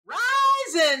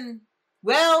and,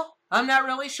 well, I'm not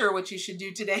really sure what you should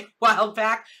do today, Wild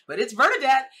Pack, but it's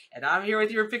Bernadette, and I'm here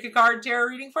with your Pick a Card Tarot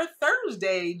reading for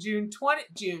Thursday, June. I don't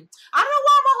know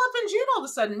why I'm all up in June all of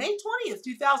a sudden, May 20th,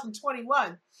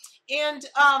 2021. And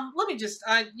let me just,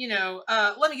 let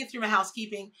me get through my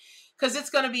housekeeping, because it's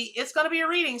gonna be a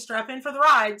reading. Strap in for the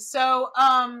ride. So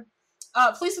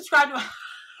please subscribe to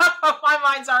my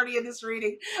mind's already in this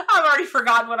reading. I've already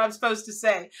forgotten what I'm supposed to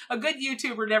say. A good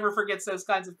YouTuber never forgets those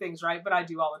kinds of things, right? But I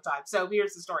do all the time. So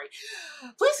here's the story.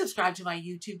 Please subscribe to my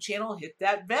YouTube channel. Hit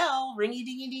that bell. Ringy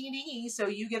dingy dingy dingy. So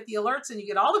you get the alerts and you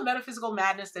get all the metaphysical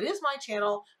madness that is my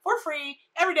channel for free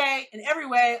every day and every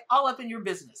way, all up in your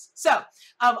business. So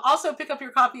also pick up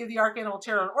your copy of the Arcanimal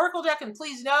Tarot and Oracle deck. And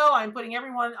please know I'm putting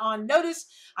everyone on notice.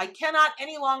 I cannot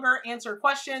any longer answer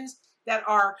questions that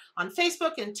are on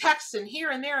Facebook and text and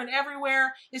here and there and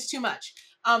everywhere. Is too much.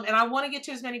 And I want to get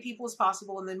to as many people as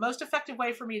possible. And the most effective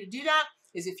way for me to do that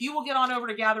is if you will get on over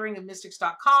to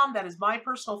gatheringofmystics.com. That is my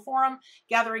personal forum,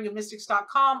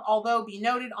 gatheringofmystics.com. Although be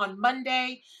noted, on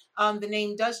Monday, the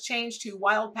name does change to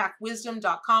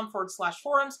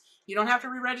wildpackwisdom.com/forums. You don't have to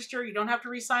re-register. You don't have to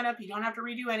re-sign up. You don't have to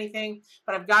redo anything.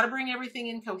 But I've got to bring everything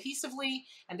in cohesively.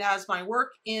 And as my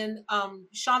work in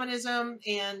shamanism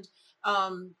and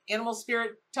animal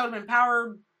spirit, totem and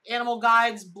power, animal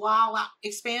guides, blah, blah,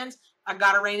 expands, I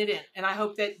got to rein it in. And I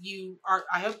hope that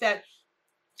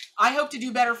I hope to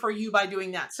do better for you by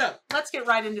doing that. So let's get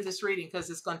right into this reading,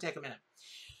 because it's going to take a minute.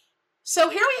 So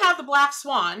here we have the Black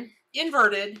Swan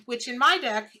inverted, which in my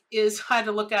deck is, I had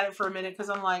to look at it for a minute because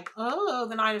I'm like, oh,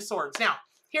 the Nine of Swords. Now,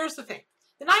 here's the thing.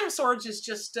 The Nine of Swords is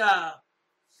just,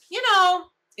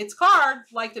 it's a card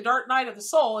like the Dark Night of the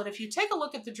Soul. And if you take a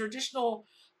look at the traditional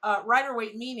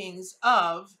Rider-Waite meanings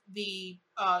of the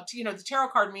tarot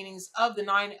card meanings of the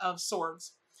Nine of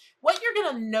Swords, what you're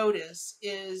going to notice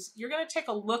is you're going to take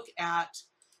a look at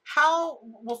how,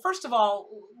 well, first of all,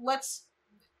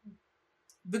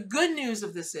 the good news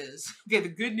of this is, the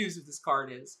good news of this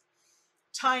card is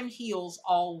time heals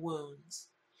all wounds.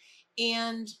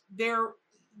 And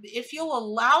if you'll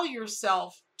allow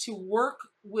yourself to work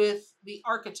with the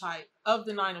archetype of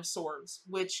the Nine of Swords,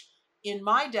 which in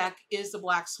my deck is the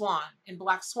Black Swan. And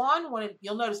Black Swan,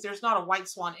 you'll notice there's not a white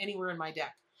swan anywhere in my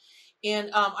deck.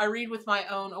 And I read with my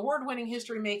own award-winning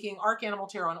history-making Arcanimal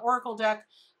Tarot and Oracle deck.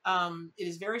 It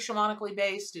is very shamanically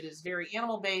based. It is very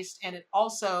animal-based, and it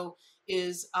also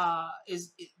works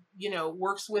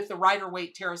with the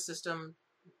Rider-Waite tarot system,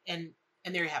 and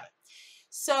there you have it.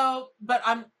 So, but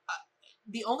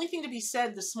the only thing to be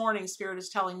said this morning, Spirit is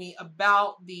telling me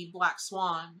about the Black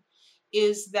Swan,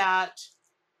 is that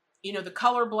the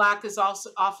color black is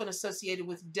also often associated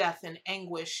with death and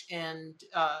anguish and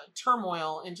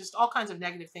turmoil and just all kinds of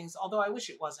negative things, although I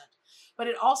wish it wasn't. But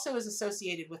it also is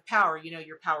associated with power,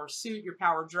 your power suit, your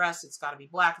power dress. It's got to be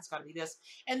black. It's got to be this.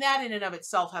 And that in and of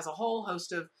itself has a whole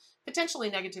host of potentially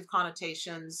negative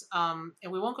connotations. And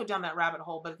we won't go down that rabbit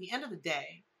hole. But at the end of the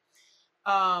day,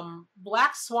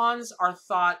 black swans are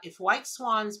thought, if white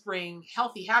swans bring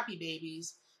healthy, happy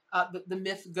babies, the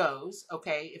myth goes,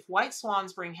 okay, if white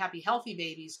swans bring happy, healthy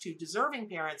babies to deserving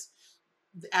parents,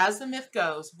 as the myth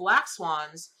goes, black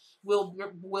swans will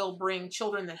bring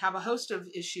children that have a host of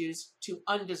issues to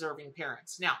undeserving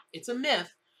parents. Now, it's a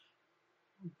myth,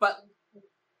 but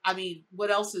I mean, what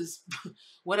else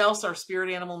are spirit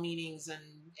animal meanings and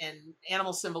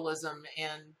animal symbolism,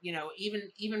 and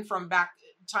even from back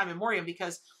time immemorial,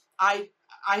 because I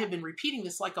have been repeating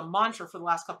this like a mantra for the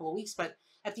last couple of weeks, but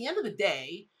at the end of the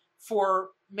day, for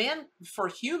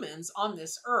humans on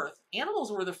this earth,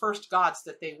 animals were the first gods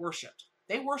that they worshipped.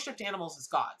 They worshipped animals as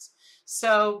gods.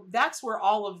 So that's where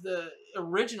all of the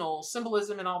original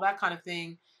symbolism and all that kind of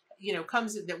thing,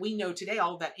 comes, that we know today,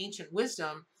 all of that ancient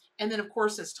wisdom. And then, of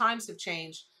course, as times have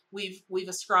changed, we've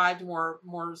ascribed more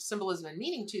symbolism and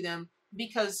meaning to them,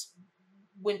 because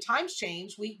when times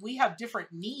change, we have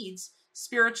different needs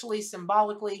spiritually,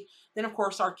 symbolically, than, of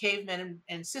course, our cavemen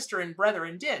and sister and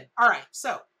brethren did. All right,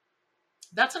 so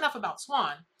that's enough about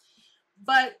Swan.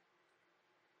 But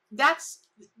that's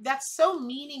so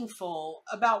meaningful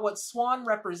about what Swan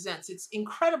represents. It's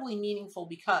incredibly meaningful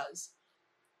because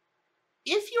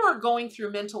if you are going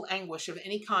through mental anguish of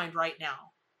any kind right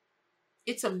now,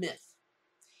 it's a myth.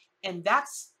 And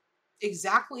that's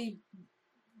exactly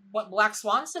what Black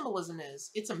Swan symbolism is.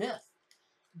 It's a myth.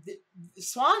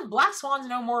 Black swans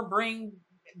no more bring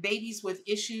babies with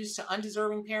issues to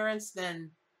undeserving parents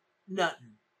than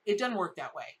nothing. It doesn't work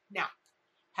that way. Now,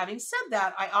 having said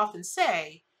that, I often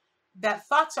say that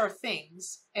thoughts are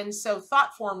things, and so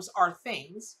thought forms are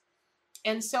things.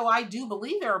 And so I do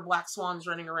believe there are black swans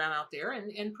running around out there,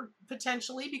 and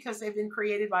potentially because they've been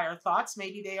created by our thoughts,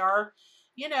 maybe they are,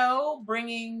 you know,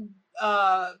 bringing,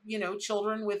 you know,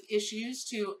 children with issues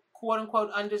to quote unquote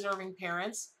undeserving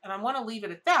parents. And I want to leave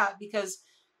it at that because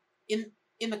in,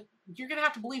 in the, you're going to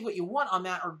have to believe what you want on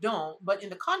that or don't. But in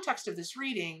the context of this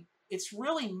reading, it's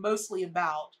really mostly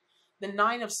about the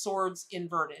Nine of Swords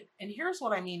inverted. And here's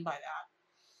what I mean by that.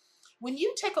 When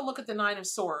you take a look at the Nine of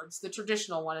Swords, the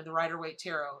traditional one in the Rider-Waite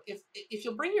Tarot, if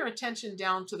you'll bring your attention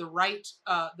down to the right,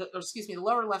 the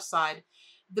lower left side,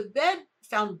 the bed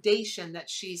foundation that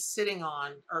she's sitting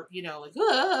on, or, you know, like,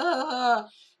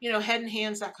 you know, head and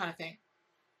hands, that kind of thing,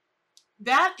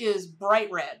 that is bright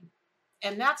red.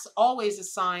 And that's always a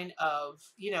sign of,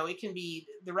 you know, it can be,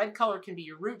 the red color can be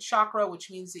your root chakra, which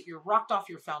means that you're rocked off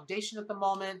your foundation at the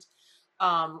moment.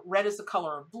 Red is the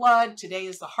color of blood. Today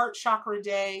is the heart chakra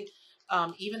day.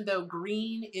 Even though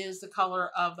green is the color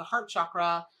of the heart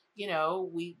chakra, you know,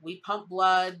 we pump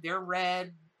blood, they're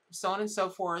red, so on and so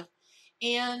forth.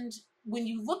 And when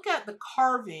you look at the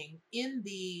carving in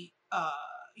the,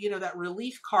 you know, that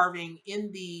relief carving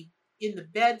in the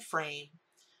bed frame,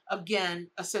 again,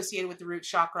 associated with the root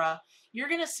chakra, you're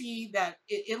going to see that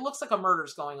it looks like a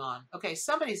murder's going on. Okay,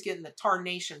 somebody's getting the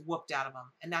tarnation whooped out of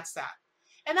them, and that's that.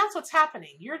 And that's what's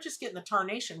happening. You're just getting the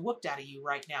tarnation whooped out of you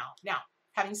right now. Now,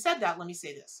 having said that, let me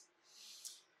say this.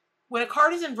 When a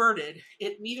card is inverted,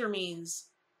 it either means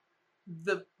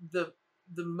the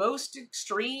most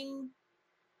extreme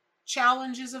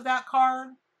challenges of that card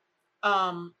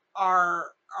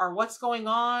are what's going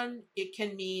on. It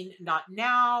can mean not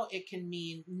now. It can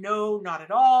mean no, not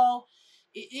at all.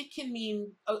 It can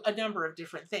mean a number of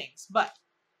different things. But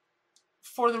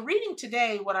for the reading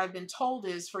today, what I've been told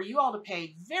is for you all to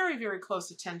pay very, very close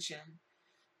attention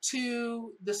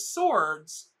to the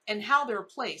swords and how they're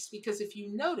placed. Because if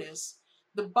you notice,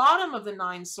 the bottom of the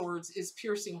 9 swords is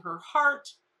piercing her heart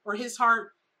or his heart,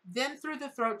 then through the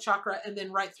throat chakra, and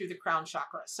then right through the crown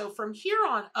chakra. So from here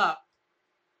on up,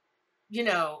 you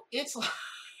know, it's like,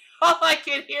 all I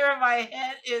can hear in my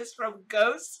head is from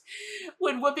Ghosts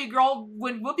when Whoopi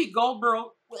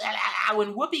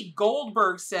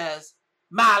Goldberg says,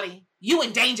 "Molly, you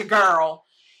in danger, girl."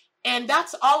 And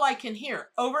that's all I can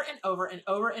hear over and over and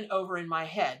over and over in my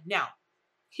head. Now,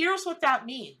 here's what that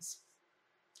means.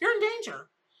 You're in danger.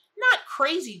 Not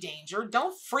crazy danger.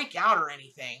 Don't freak out or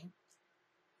anything.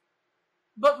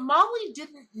 But Molly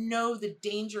didn't know the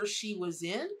danger she was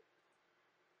in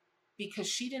because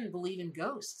she didn't believe in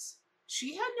ghosts.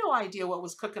 She had no idea what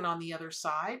was cooking on the other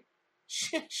side.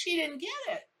 She didn't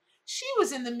get it. She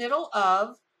was in the middle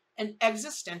of an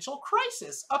existential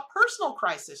crisis, a personal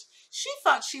crisis. She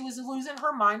thought she was losing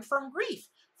her mind from grief,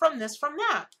 from this, from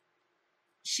that.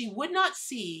 She would not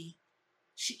see,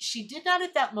 she did not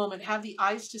at that moment have the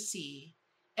eyes to see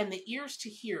and the ears to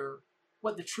hear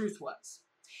what the truth was.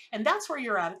 And that's where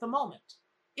you're at the moment.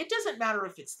 It doesn't matter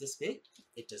if it's this big.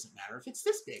 It doesn't matter if it's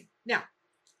this big. Now,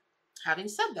 having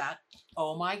said that,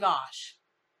 oh my gosh.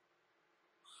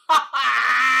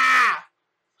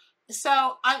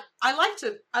 So I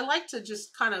like to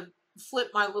just kind of flip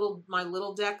my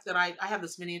little deck that I have,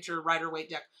 this miniature Rider-Waite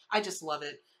deck. I just love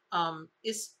it.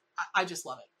 I just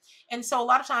love it. And so a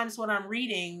lot of times when I'm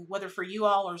reading, whether for you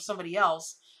all or somebody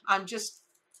else,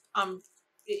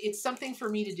 it's something for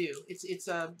me to do. It's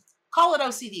a, call it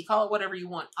OCD, call it whatever you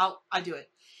want. I do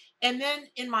it. And then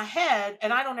in my head,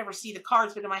 and I don't ever see the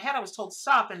cards, but in my head I was told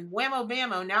stop, and whammo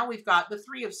bammo, now we've got the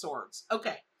 3 of Swords.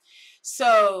 Okay.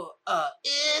 So,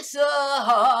 it's a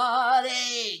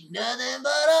heartache, nothing but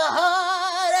a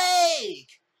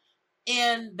heartache.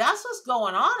 And that's what's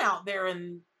going on out there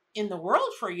in the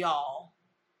world for y'all.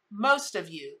 Most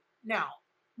of you. Now,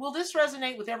 will this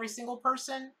resonate with every single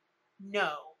person?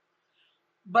 No.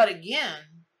 But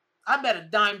again, I bet a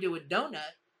dime to a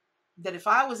donut that if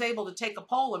I was able to take a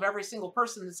poll of every single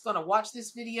person that's going to watch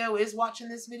this video, is watching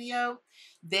this video,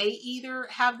 they either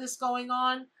have this going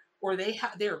on, or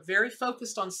they're very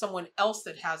focused on someone else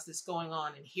that has this going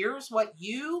on. And here's what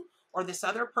you or this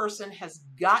other person has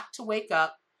got to wake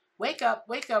up. Wake up,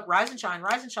 wake up, rise and shine,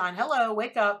 hello,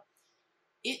 wake up.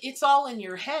 It's all in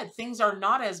your head. Things are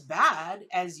not as bad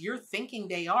as you're thinking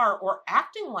they are or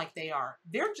acting like they are.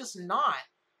 They're just not.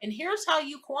 And here's how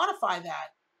you quantify that.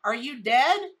 Are you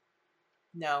dead?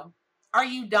 No. Are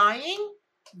you dying?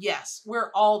 Yes,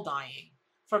 we're all dying.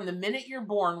 From the minute you're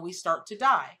born, we start to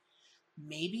die.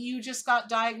 Maybe you just got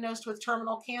diagnosed with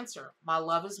terminal cancer. My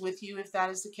love is with you if that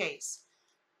is the case.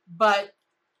 But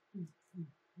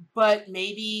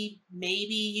maybe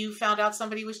you found out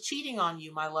somebody was cheating on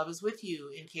you. My love is with you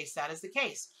in case that is the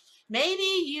case. Maybe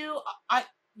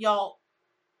y'all,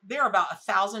 there are about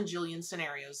 1,000 jillion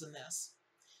scenarios in this.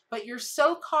 But you're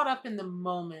so caught up in the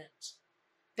moment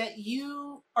that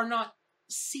you are not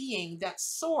seeing that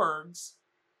swords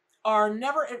are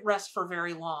never at rest for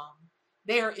very long.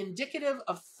 They are indicative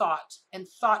of thought and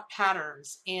thought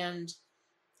patterns, and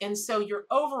so you're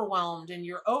overwhelmed, and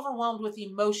you're overwhelmed with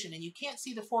emotion, and you can't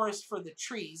see the forest for the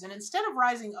trees. And instead of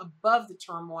rising above the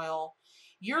turmoil,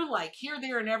 you're like here,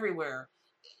 there, and everywhere.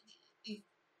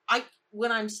 I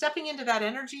When I'm stepping into that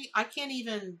energy, I can't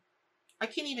even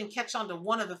catch on to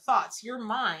one of the thoughts. Your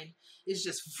mind is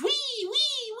just wee,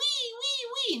 wee, wee,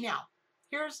 wee, wee. Now,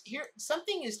 here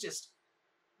something is just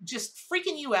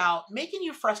freaking you out, making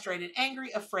you frustrated,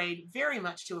 angry, afraid, very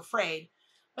much too afraid.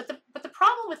 But the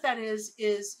problem with that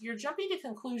is you're jumping to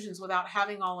conclusions without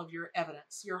having all of your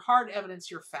evidence, your hard evidence,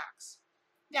 your facts.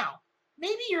 Now,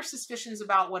 maybe your suspicions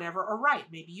about whatever are right.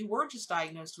 Maybe you were just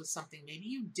diagnosed with something. Maybe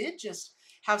you did just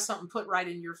have something put right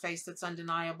in your face that's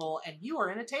undeniable, and you are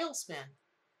in a tailspin.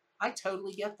 I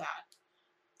totally get that.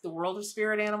 The world of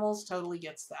spirit animals totally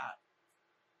gets that.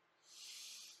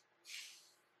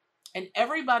 And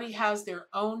everybody has their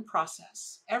own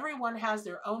process. Everyone has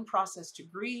their own process to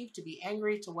grieve, to be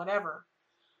angry, to whatever.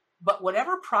 But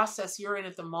whatever process you're in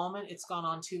at the moment, it's gone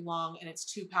on too long, and it's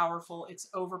too powerful. It's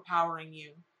overpowering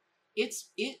you. It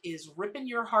is ripping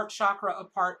your heart chakra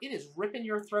apart. It is ripping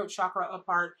your throat chakra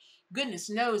apart. Goodness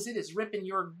knows it is ripping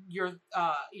your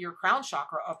crown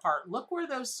chakra apart. Look where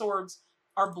those swords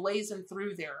are blazing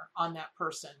through there on that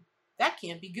person. That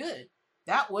can't be good.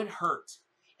 That would hurt.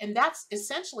 And that's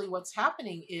essentially what's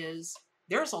happening, is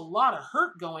there's a lot of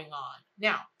hurt going on.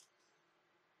 Now,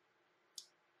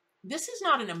 this is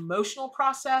not an emotional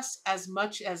process as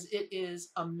much as it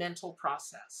is a mental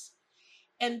process.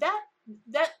 And that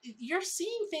you're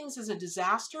seeing things as a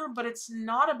disaster, but it's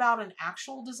not about an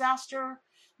actual disaster.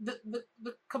 The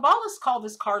Kabbalists call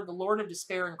this card the Lord of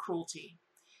Despair and Cruelty.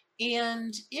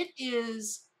 And it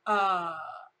is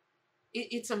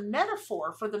it's a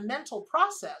metaphor for the mental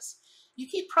process. You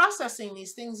keep processing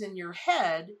these things in your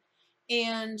head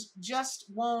and just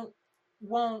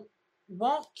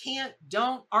can't,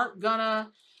 don't, aren't gonna.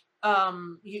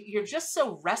 You're just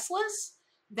so restless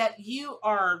that you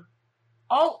are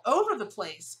all over the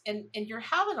place, and you're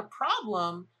having a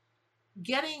problem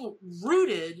getting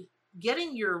rooted,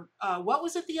 getting your, what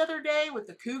was it the other day with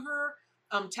the cougar?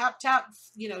 Tap, tap,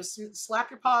 slap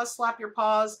your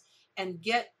paws, and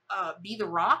get, be the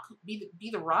rock, be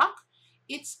the rock.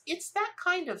 It's that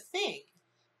kind of thing.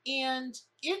 And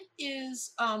it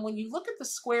is, when you look at the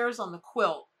squares on the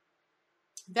quilt,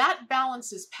 that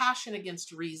balances passion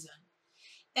against reason.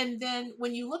 And then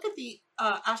when you look at the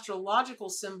astrological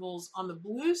symbols on the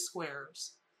blue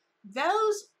squares,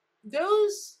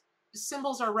 those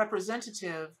symbols are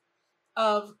representative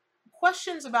of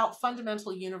questions about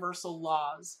fundamental universal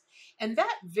laws. And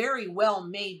that very well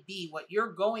may be what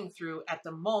you're going through at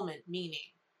the moment, meaning,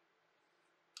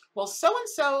 well,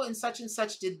 so-and-so and such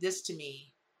did this to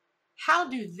me. How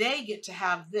do they get to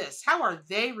have this? How are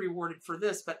they rewarded for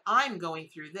this, but I'm going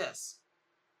through this?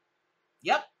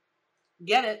 Yep,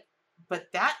 get it. But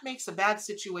that makes a bad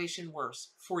situation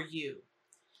worse for you.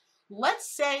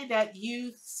 Let's say that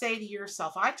you say to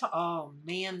yourself, oh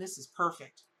man, this is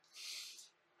perfect.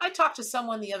 I talked to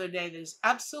someone the other day that is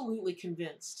absolutely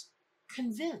convinced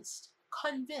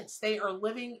they are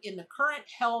living in the current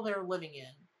hell they're living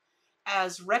in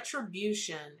as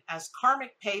retribution, as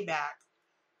karmic payback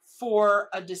for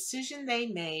a decision they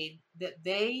made that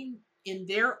they, in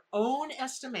their own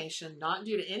estimation, not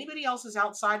due to anybody else's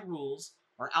outside rules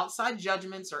or outside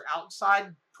judgments or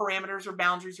outside parameters or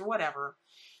boundaries or whatever,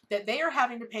 that they are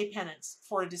having to pay penance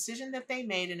for a decision that they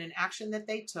made and an action that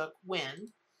they took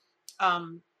when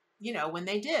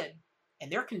they did.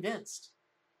 And they're convinced.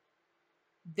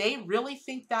 They really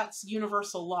think that's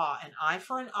universal law, an eye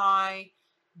for an eye.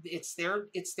 It's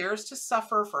theirs to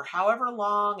suffer for however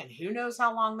long, and who knows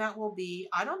how long that will be.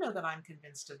 I don't know that I'm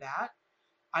convinced of that.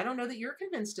 I don't know that you're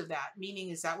convinced of that. Meaning,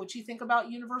 is that what you think about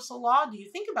universal law? Do you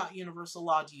think about universal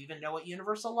law? Do you even know what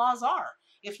universal laws are?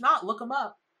 If not, look them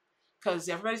up, because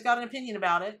everybody's got an opinion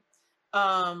about it.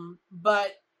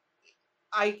 But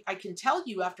I can tell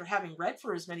you, after having read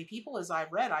for as many people as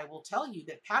I've read, I will tell you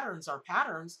that patterns are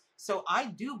patterns. So I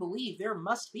do believe there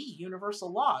must be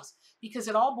universal laws, because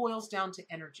it all boils down to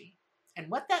energy. And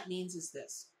what that means is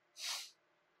this.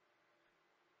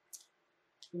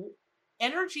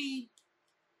 Energy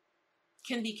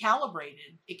can be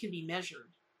calibrated. It can be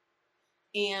measured.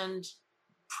 And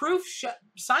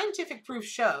scientific proof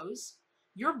shows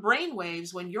your brain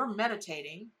waves when you're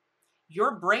meditating,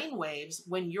 your brain waves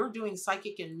when you're doing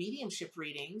psychic and mediumship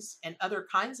readings and other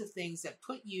kinds of things that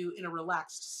put you in a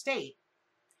relaxed state,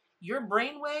 your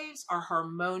brain waves are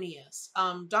harmonious.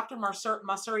 Dr.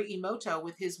 Masaru Emoto,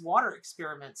 with his water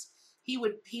experiments, he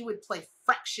would play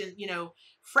fractured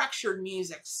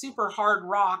music, super hard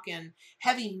rock and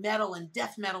heavy metal and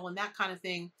death metal and that kind of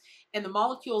thing. And the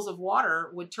molecules of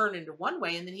water would turn into one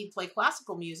way, and then he'd play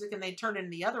classical music and they'd turn in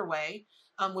the other way,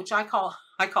 which I call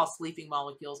sleeping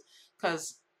molecules,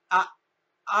 because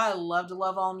I love to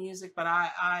love all music, but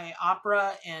I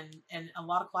opera and a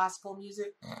lot of classical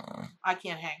music, I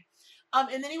can't hang.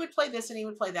 And then he would play this and he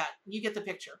would play that. You get the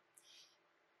picture.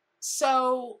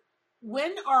 So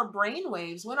when our brain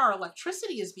waves, when our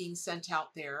electricity is being sent out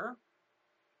there,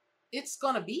 it's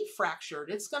going to be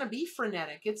fractured. It's going to be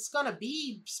frenetic. It's going to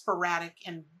be sporadic.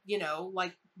 And,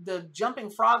 like the jumping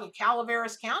frog of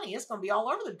Calaveras County, it's going to be all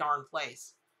over the darn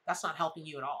place. That's not helping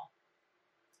you at all.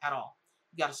 At all.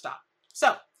 You got to stop.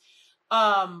 So,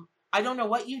 I don't know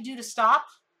what you do to stop,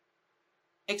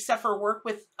 except for work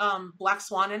with Black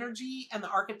Swan energy and the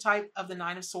archetype of the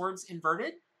Nine of Swords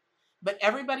inverted. But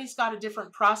everybody's got a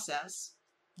different process.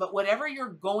 But whatever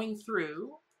you're going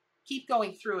through, keep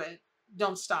going through it.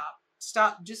 Don't stop.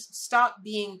 Just stop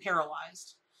being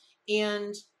paralyzed.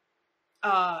 And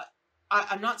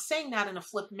I'm not saying that in a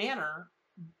flip manner,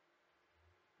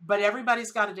 but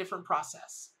everybody's got a different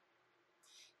process.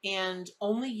 And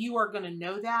only you are going to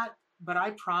know that. But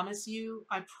I promise you,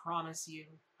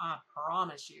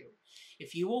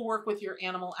 if you will work with your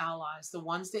animal allies, the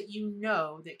ones that you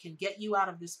know that can get you out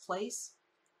of this place,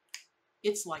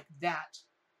 it's like that.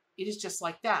 It is just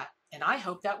like that. And I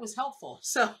hope that was helpful.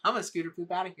 So I'm going to scooter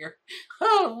poop out of here.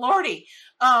 Oh, Lordy.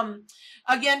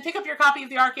 Again, pick up your copy of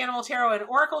the Arcanimal Tarot and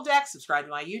Oracle deck. Subscribe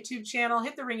to my YouTube channel.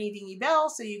 Hit the ringy dingy bell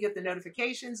so you get the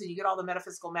notifications and you get all the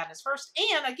metaphysical madness first.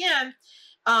 And again,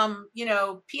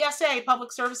 PSA,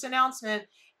 public service announcement,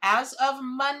 as of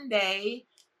Monday,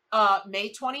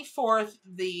 May 24th,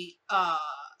 the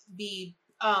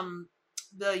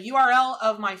URL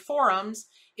of my forums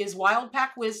is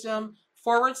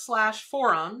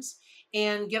wildpackwisdom.com/forums,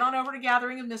 and get on over to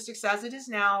Gathering of Mystics as it is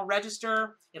now.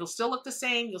 Register. It'll still look the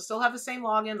same. You'll still have the same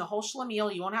login, the whole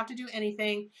schlemiel. You won't have to do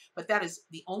anything, but that is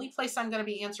the only place I'm going to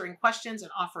be answering questions and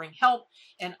offering help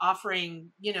and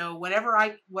offering, whatever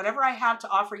I have to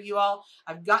offer you all.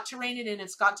 I've got to rein it in.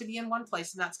 It's got to be in one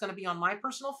place, and that's going to be on my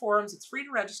personal forums. It's free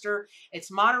to register. It's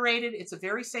moderated. It's a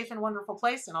very safe and wonderful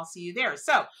place, and I'll see you there.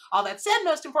 So all that said,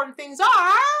 most important things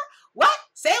are, what?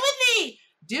 Say it with me.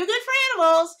 Do good for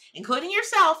animals, including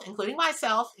yourself, including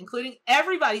myself, including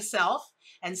everybody's self,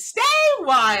 and stay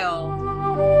wild.